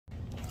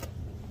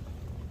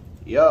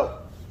Yo.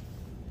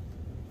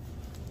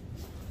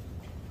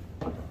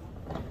 Look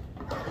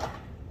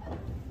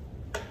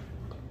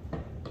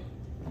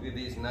at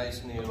these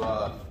nice new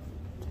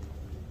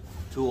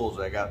tools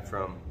I got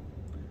from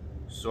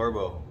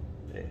Sorbo.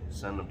 They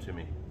send them to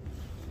me.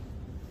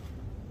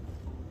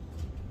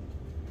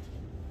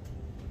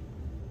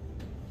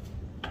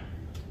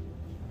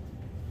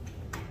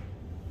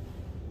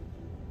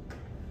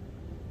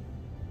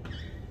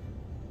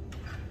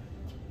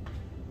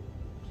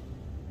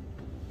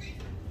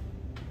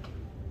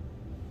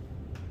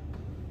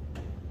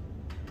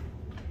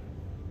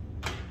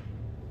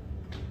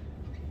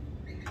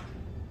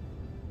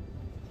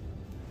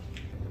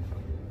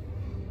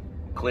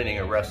 Cleaning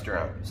a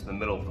restaurant. It's the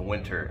middle of the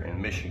winter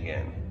in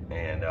Michigan,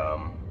 and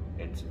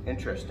it's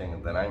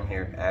interesting that I'm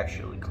here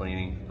actually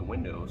cleaning the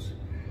windows,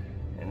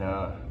 and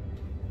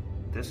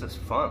this is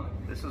fun.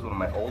 This is one of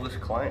my oldest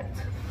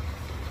clients.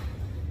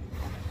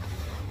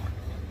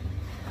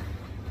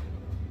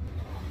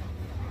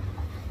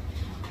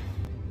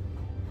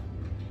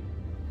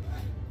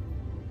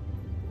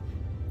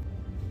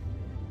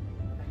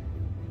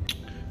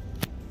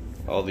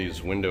 All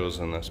these windows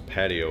on this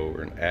patio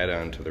were an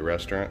add-on to the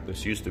restaurant.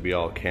 This used to be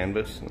all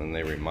canvas, and then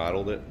they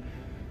remodeled it.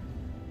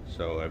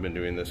 So I've been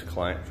doing this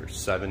client for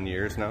 7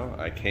 years now.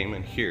 I came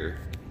in here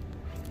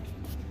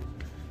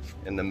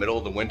in the middle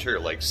of the winter,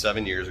 like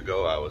 7 years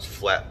ago. I was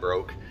flat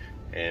broke,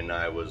 and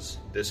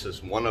this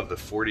is one of the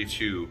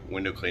 42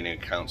 window cleaning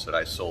accounts that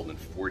I sold in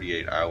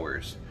 48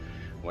 hours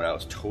when I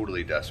was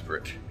totally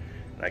desperate.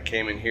 And I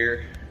came in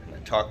here, and I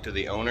talked to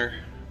the owner,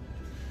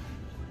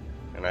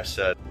 and I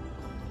said,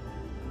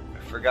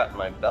 forgotten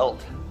my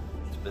belt.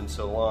 It's been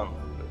so long,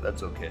 but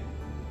that's okay.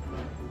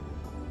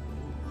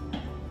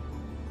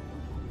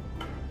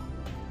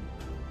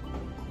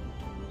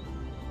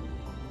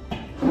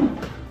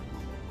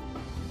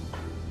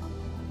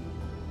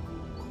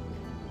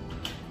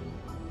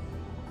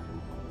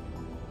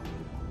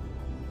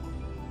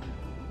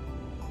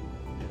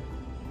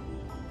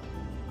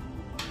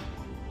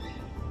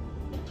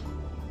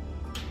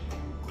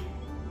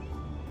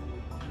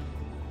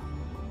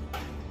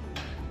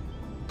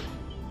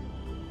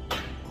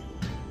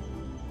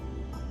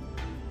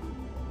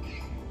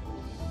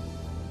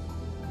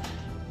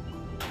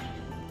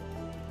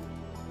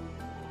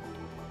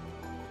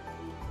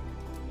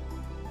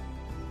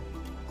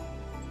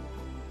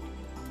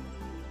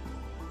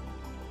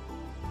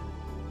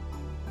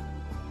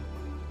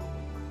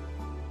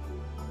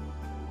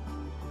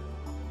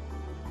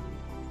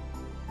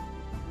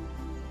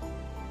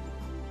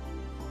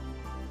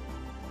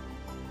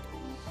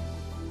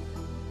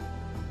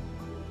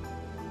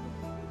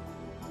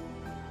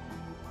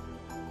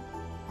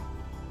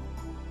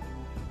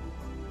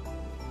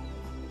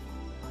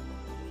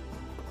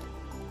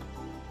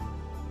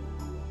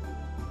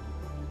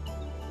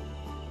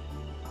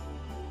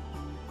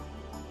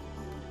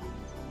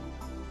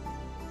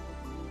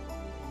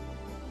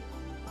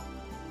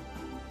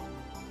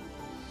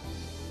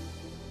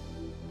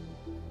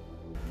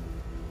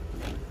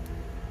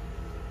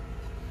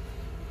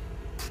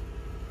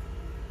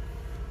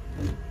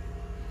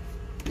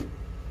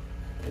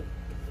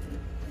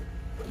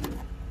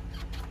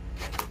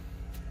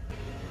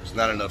 There's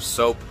not enough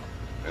soap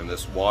in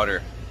this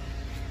water.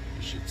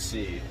 You should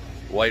see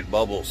white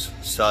bubbles,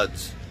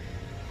 suds.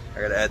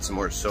 I gotta add some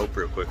more soap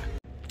real quick.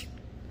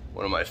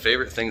 One of my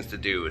favorite things to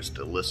do is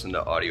to listen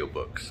to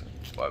audiobooks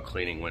while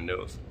cleaning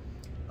windows.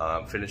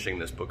 I'm finishing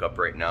this book up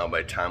right now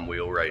by Tom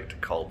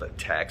Wheelwright called The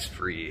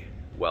Tax-Free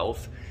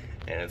Wealth,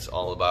 and it's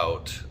all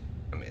about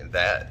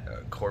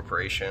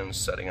corporations,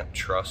 setting up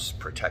trusts,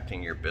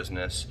 protecting your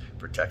business,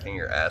 protecting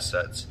your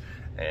assets,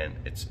 and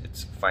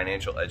it's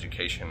financial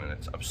education, and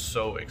I'm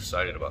so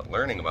excited about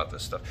learning about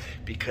this stuff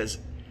because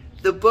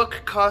the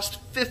book cost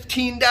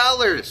 $15.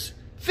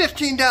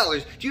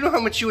 $15. Do you know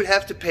how much you would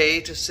have to pay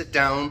to sit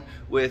down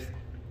with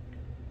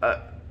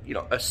a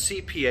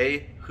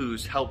CPA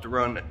who's helped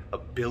run a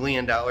 $1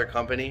 billion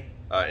company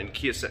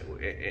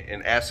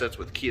in assets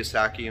with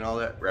Kiyosaki and all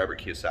that, Robert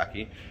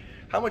Kiyosaki?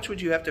 How much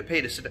would you have to pay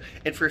to sit down?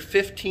 And for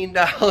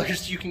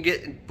 $15, you can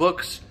get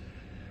books.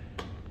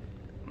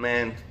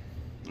 Man,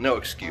 no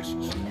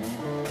excuses.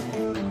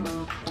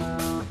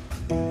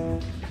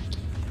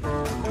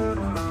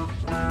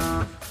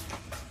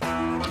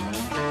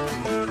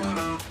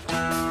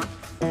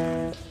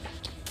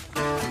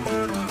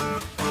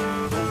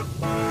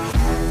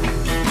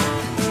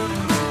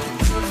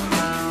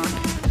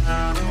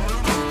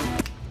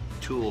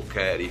 Tool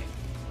caddy.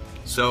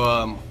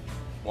 So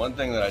one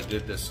thing that I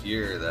did this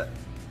year that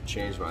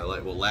changed my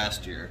life, well,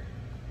 last year,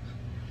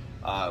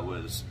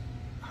 was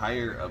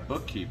hire a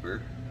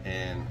bookkeeper,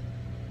 and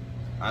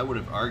I would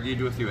have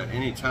argued with you at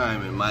any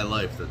time in my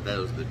life that that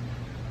was the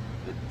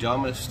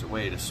dumbest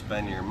way to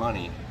spend your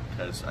money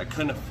because I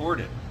couldn't afford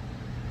it.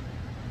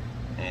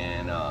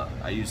 And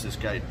I used this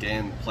guy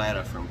Dan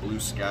Plata from Blue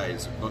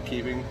Skies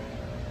Bookkeeping.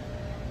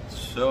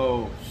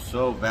 So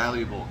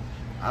valuable.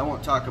 I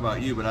won't talk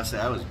about you, but I say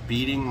I was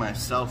beating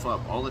myself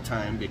up all the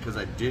time because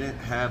I didn't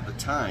have the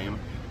time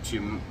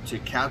to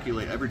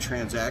calculate every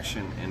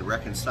transaction and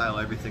reconcile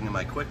everything in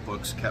my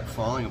QuickBooks kept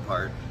falling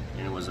apart,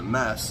 and it was a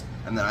mess.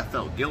 And then I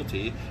felt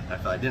guilty. I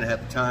felt I didn't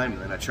have the time,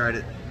 and then I tried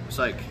it. It's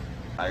like,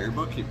 hire a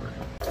bookkeeper.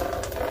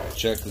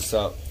 Check this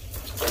out.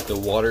 The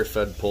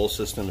water-fed pull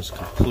system is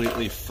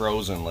completely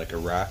frozen like a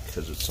rock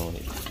because it's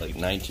only like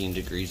 19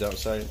 degrees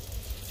outside.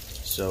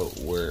 So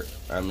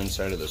I'm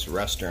inside of this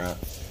restaurant,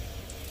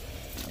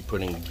 I'm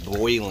putting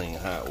boiling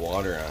hot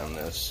water on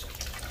this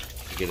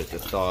to get it to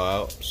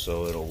thaw out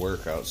so it'll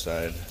work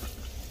outside.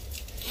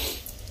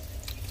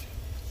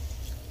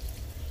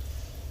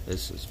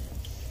 This is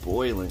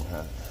boiling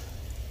hot.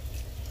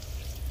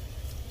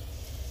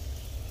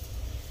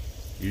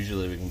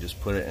 Usually we can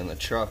just put it in the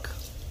truck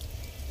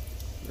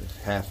for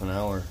half an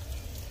hour,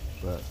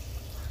 but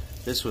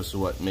this was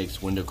what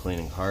makes window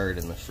cleaning hard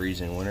in the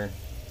freezing winter.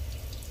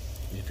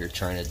 If you're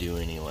trying to do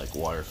any like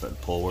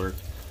water-fed pull work,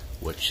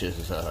 which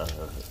is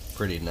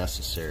pretty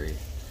necessary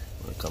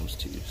when it comes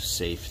to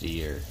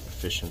safety or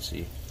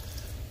efficiency.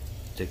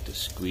 Take the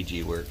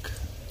squeegee work.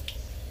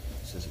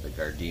 This is the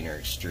Gardiner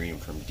Extreme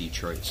from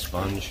Detroit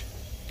Sponge.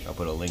 I'll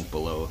put a link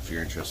below if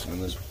you're interested in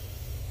this.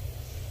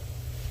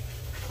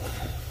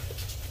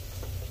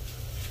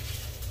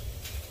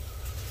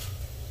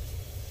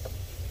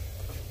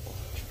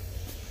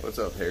 What's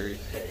up, Harry?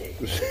 Hey.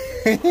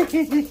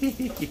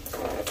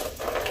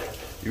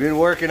 You been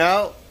working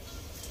out?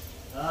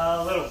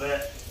 A little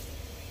bit.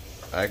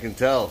 I can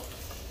tell.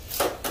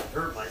 I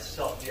hurt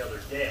myself the other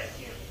day.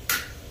 I can't.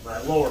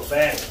 My lower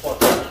back is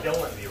fucking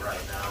killing me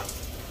right now.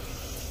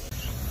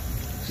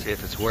 See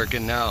if it's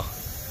working now.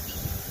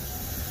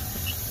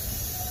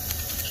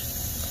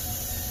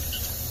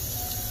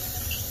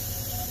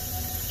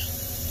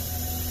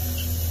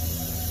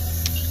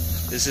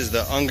 This is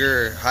the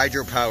Unger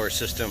hydropower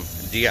system,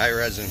 DI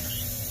resin.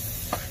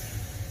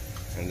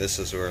 And this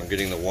is where I'm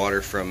getting the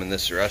water from in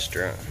this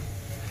restaurant.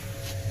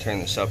 Turn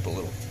this up a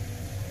little.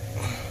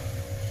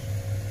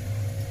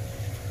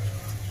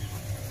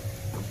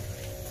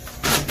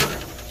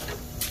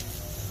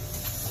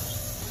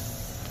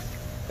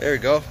 There we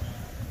go.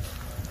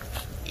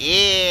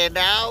 Yeah,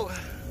 now.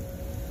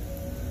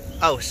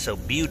 Oh, so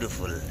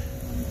beautiful.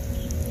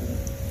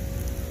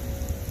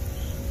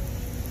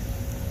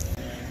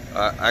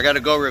 I gotta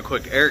go real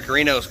quick. Eric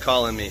Reno's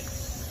calling me.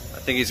 I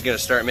think he's gonna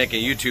start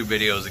making YouTube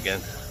videos again.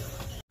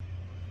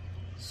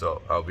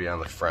 So I'll be on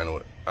the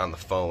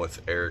phone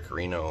with Eric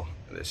Reno.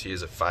 He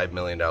has a $5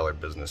 million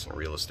business in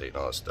real estate and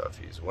all this stuff.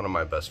 He's one of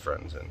my best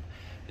friends and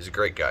he's a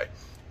great guy.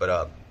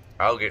 But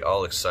I'll get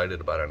all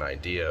excited about an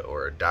idea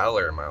or a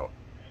dollar amount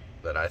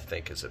that I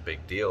think is a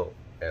big deal,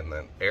 and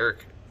then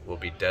Eric will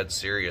be dead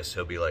serious.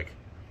 He'll be like,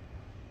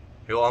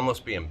 he'll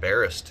almost be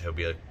embarrassed. He'll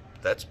be like,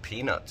 "That's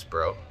peanuts,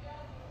 bro.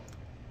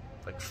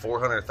 Like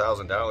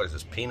 $400,000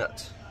 is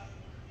peanuts.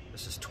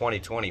 This is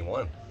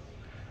 2021."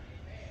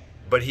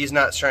 But he's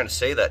not trying to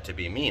say that to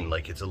be mean.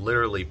 Like, it's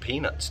literally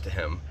peanuts to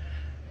him.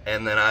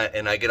 And then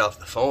I get off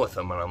the phone with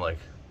him and I'm like,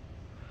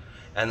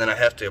 and then I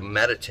have to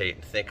meditate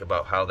and think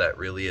about how that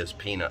really is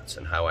peanuts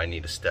and how I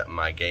need to step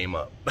my game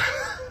up.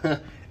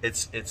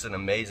 It's an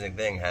amazing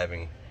thing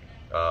having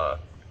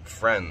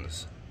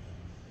friends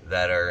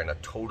that are in a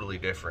totally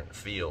different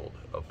field,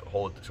 a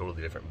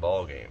totally different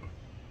ball game,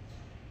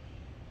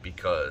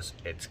 because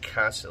it's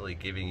constantly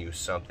giving you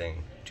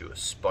something to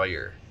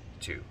aspire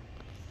to.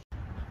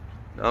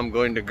 Now I'm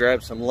going to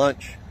grab some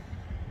lunch.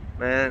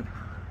 Man,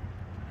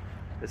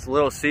 this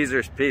Little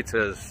Caesars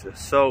pizza is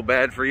so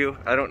bad for you.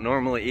 I don't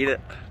normally eat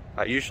it.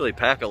 I usually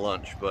pack a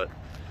lunch, but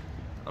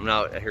I'm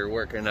not out here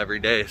working every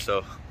day,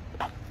 so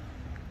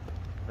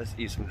let's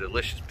eat some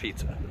delicious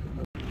pizza.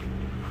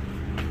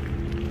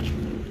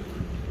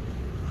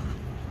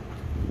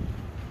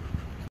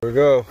 Here we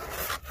go.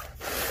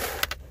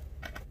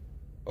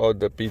 Oh,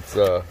 the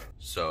pizza.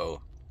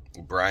 So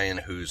Brian,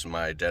 who's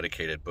my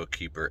dedicated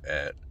bookkeeper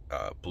at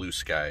Blue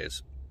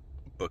Skies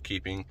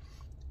Bookkeeping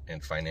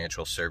and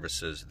Financial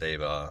Services, they've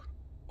well,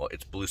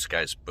 it's Blue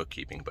Skies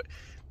Bookkeeping, but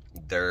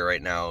they're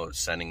right now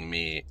sending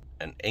me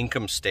an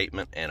income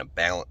statement and a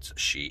balance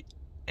sheet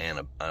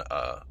and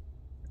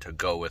to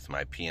go with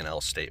my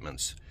P&L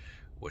statements,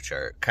 which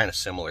are kind of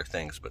similar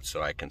things, but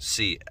so I can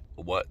see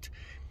what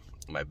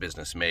my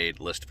business made,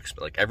 list of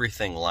like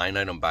everything line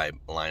item by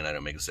line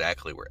item,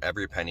 exactly where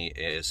every penny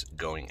is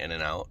going in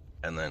and out,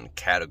 and then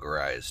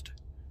categorized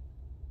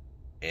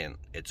in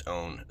its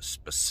own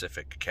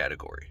specific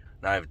category.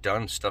 Now, I've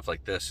done stuff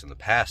like this in the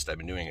past. I've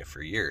been doing it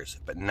for years,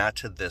 but not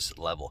to this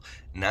level.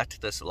 Not to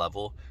this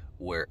level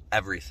where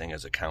everything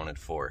is accounted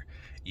for.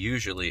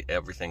 Usually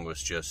everything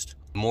was just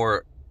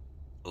more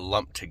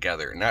lumped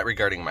together, not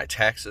regarding my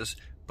taxes,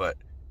 but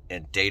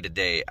in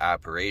day-to-day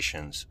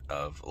operations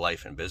of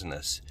life and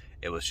business.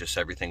 It was just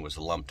everything was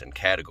lumped in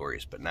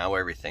categories, but now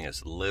everything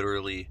is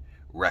literally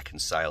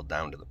reconciled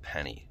down to the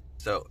penny.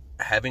 So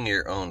having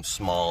your own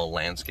small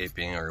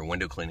landscaping or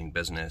window cleaning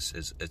business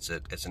it's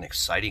an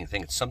exciting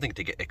thing. It's something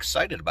to get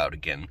excited about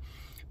again,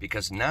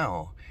 because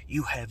now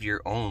you have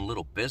your own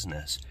little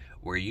business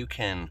where you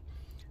can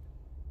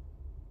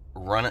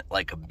run it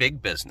like a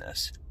big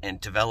business and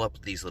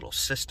develop these little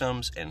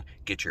systems and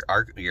get your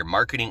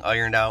marketing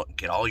ironed out,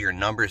 get all your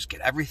numbers,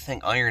 get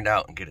everything ironed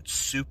out and get it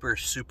super,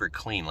 super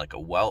clean, like a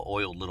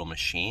well-oiled little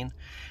machine.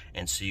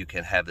 And so you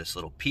can have this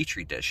little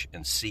petri dish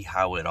and see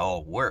how it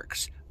all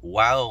works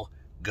while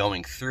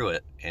going through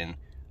it and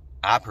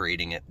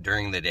operating it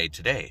during the day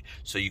to day.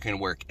 So you can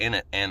work in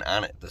it and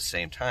on it at the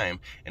same time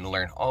and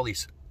learn all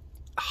these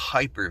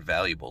hyper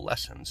valuable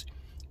lessons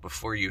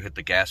before you hit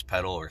the gas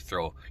pedal or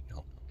throw,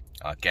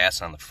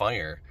 gas on the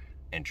fire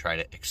and try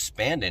to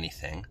expand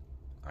anything,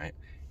 right?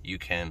 You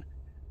can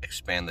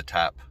expand the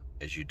top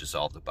as you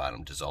dissolve the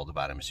bottom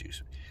as you,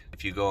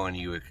 if you go and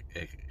you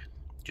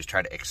just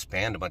try to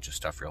expand a bunch of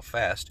stuff real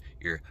fast,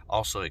 you're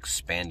also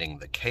expanding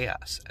the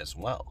chaos as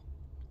well.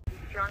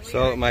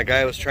 So my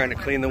guy was trying to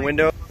clean the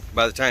window.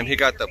 By the time he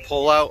got the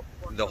pull out,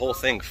 the whole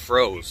thing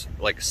froze,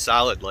 like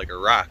solid, like a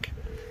rock.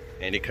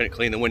 And he couldn't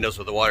clean the windows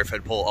with the water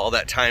fed pull. All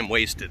that time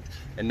wasted.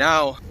 And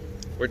now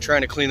we're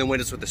trying to clean the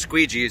windows with the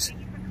squeegees,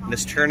 and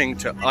it's turning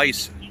to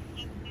ice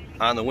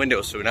on the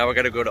windows. So now we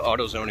got to go to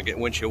AutoZone and get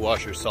windshield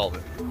washer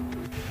solvent.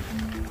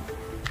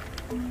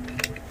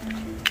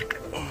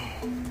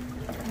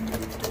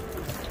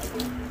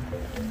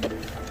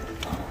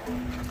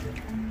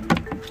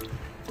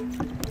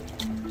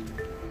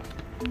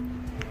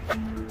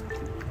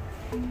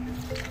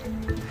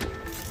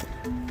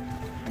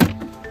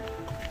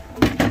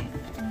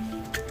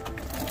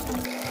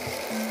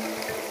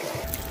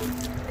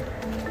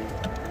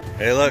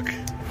 Hey look,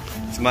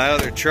 it's my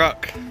other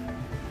truck.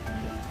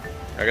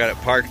 I got it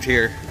parked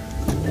here.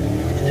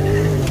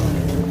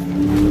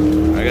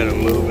 I gotta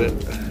move it.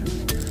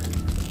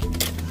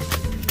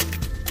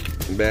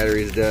 The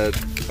battery's dead.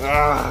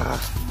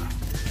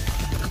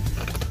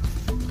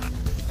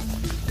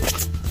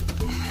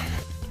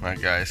 My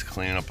guy's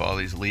cleaning up all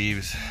these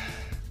leaves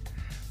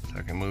so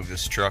I can move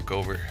this truck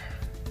over.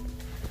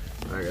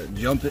 I gotta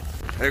jump it.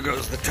 There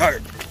goes the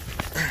tarp.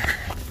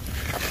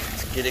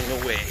 It's getting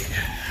away.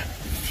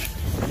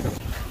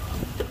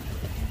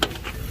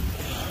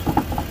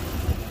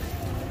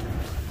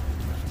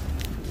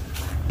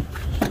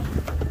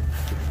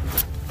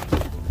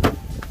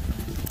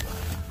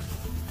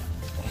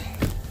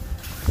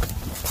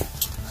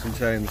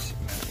 Sometimes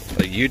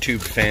the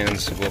YouTube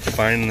fans will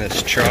find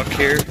this truck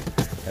here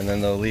and then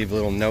they'll leave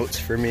little notes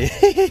for me.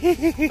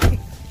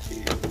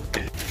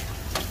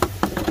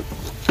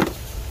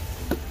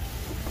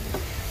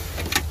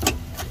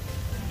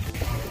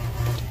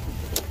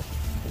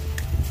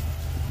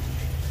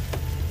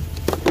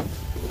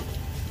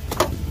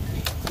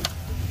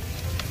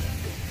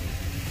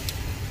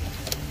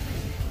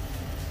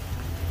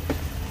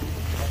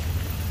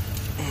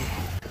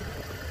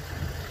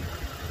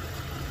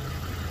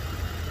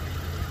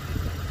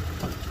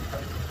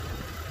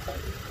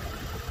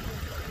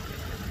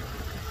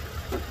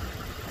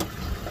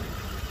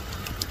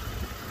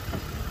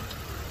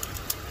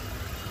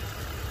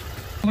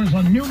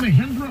 On new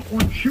Mahindra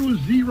or choose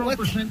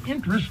 0%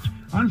 interest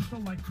on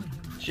select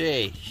Mahindra.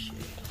 Jay.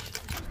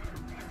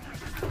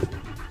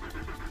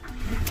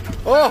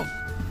 Oh,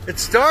 it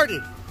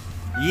started.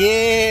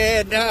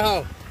 Yeah,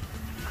 no.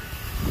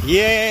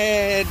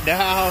 Yeah, no.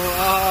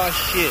 Oh,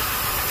 shit.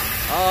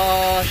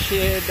 Oh,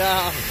 shit,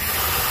 no.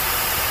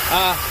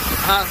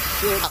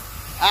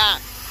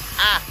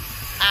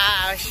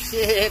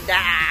 Shit,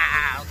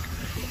 no.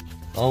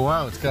 Oh,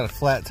 wow, it's got a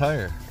flat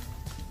tire.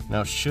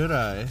 Now, should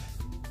I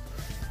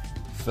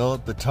fill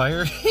up the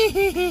tire?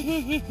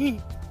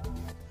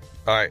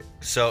 Alright,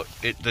 so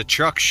the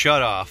truck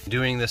shut off.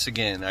 Doing this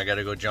again, I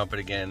gotta go jump it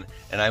again.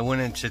 And I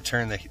went in to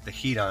turn the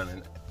heat on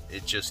and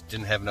it just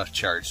didn't have enough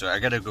charge. So I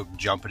gotta go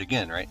jump it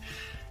again, right?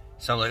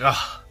 So I'm like,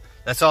 oh,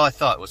 that's all I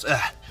thought was,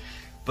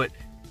 But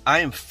I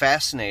am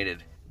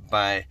fascinated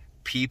by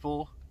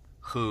people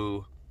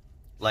who,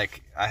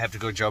 like, I have to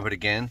go jump it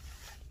again.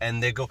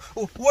 And they go,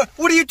 oh, what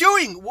are you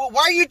doing? Why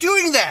are you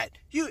doing that?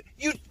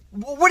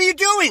 What are you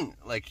doing?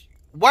 Like,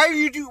 why are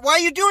you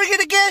doing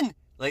it again?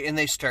 Like, and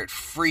they start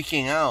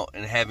freaking out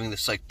and having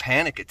this like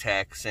panic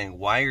attack saying,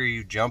 why are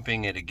you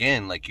jumping it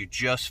again? Like, you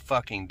just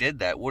fucking did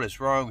that. What is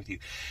wrong with you?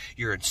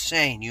 You're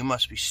insane. You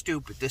must be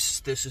stupid.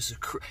 This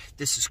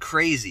is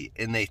crazy.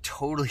 And they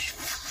totally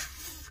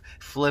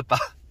flip out.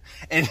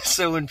 And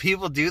so when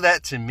people do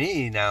that to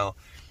me now,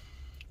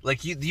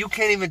 like, you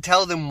can't even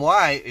tell them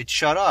why it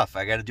shut off.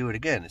 I got to do it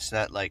again. It's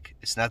not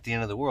the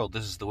end of the world.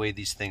 This is the way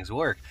these things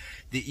work.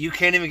 You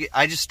can't even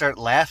I just start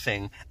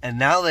laughing, and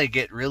now they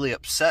get really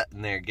upset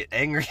and they get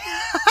angry.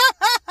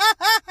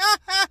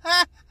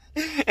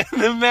 And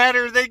the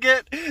madder they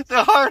get,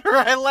 the harder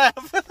I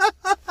laugh.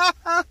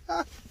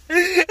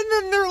 And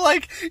then they're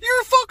like,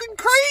 you're fucking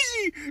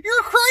crazy.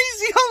 You're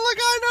crazy. I'm like,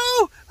 I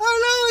know.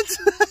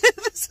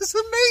 This is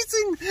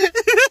amazing.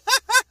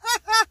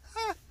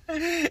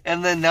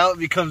 And then now it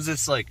becomes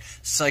this like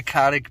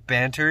psychotic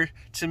banter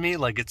to me,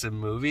 like it's a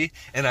movie,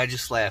 and I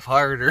just laugh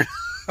harder,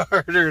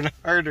 harder and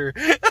harder.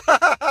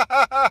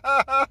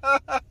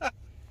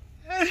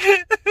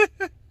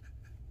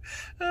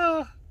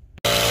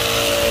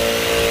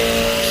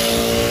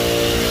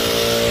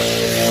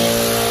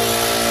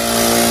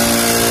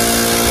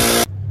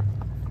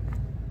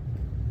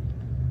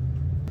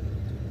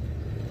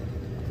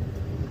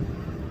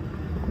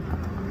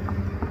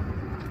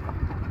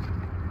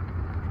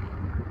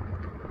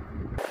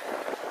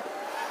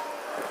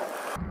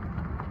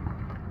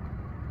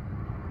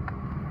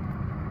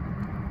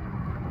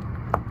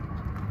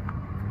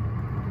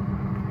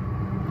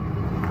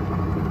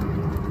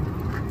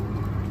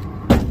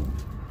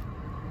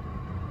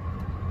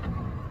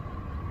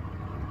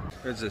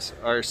 There's this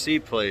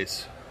RC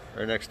place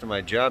right next to my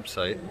job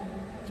site.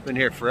 It's been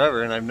here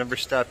forever and I've never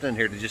stopped in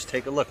here to just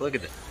take a look. Look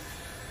at it.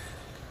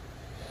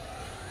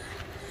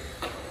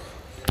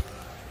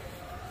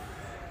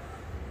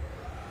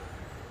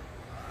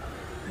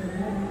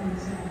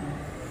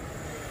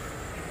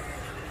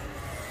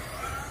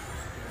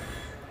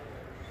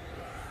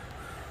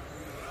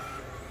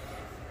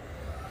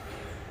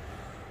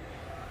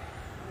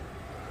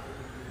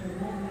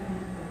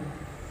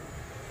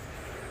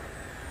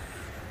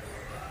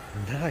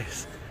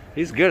 Nice.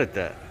 He's good at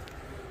that.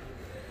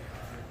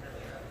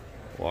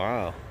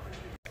 Wow.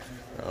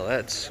 Oh,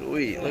 that's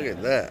sweet. Look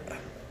at that.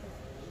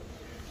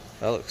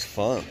 That looks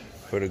fun.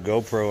 Put a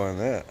GoPro on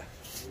that.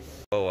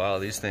 Oh wow,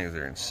 these things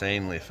are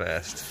insanely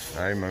fast.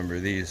 I remember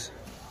these.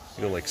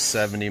 They go like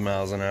 70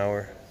 miles an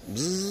hour.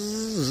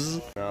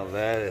 Bzzz. Now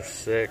that is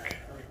sick.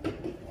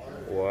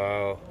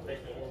 Wow.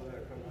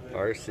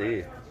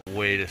 RC.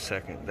 Wait a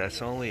second.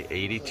 That's only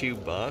 82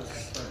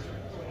 bucks?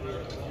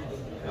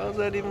 How's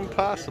that even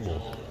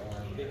possible?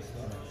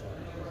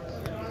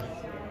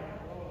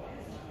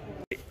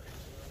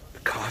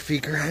 Coffee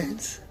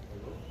grinds?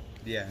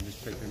 Yeah,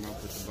 just pick them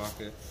up with the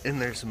bucket. And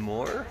there's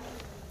more?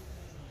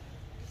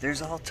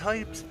 There's all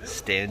types.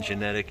 Stan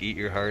Genetic, eat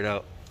your heart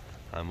out.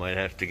 I might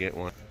have to get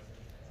one.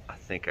 I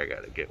think I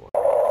gotta get one. The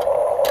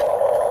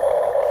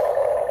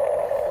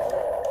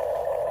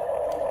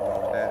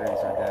batteries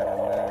are dead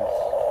on this.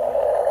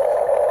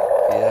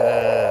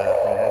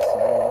 Yeah, it has to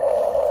be.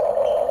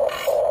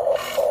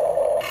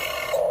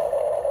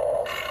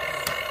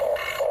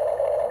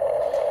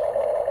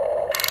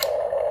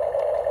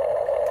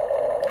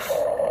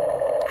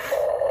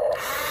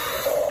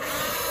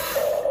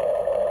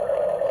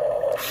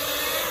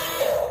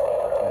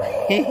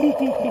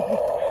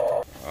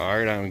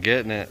 Alright, I'm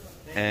getting it,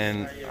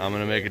 and I'm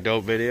gonna make a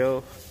dope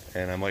video,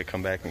 and I might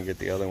come back and get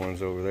the other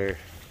ones over there.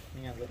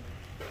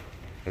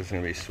 It's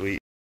gonna be sweet.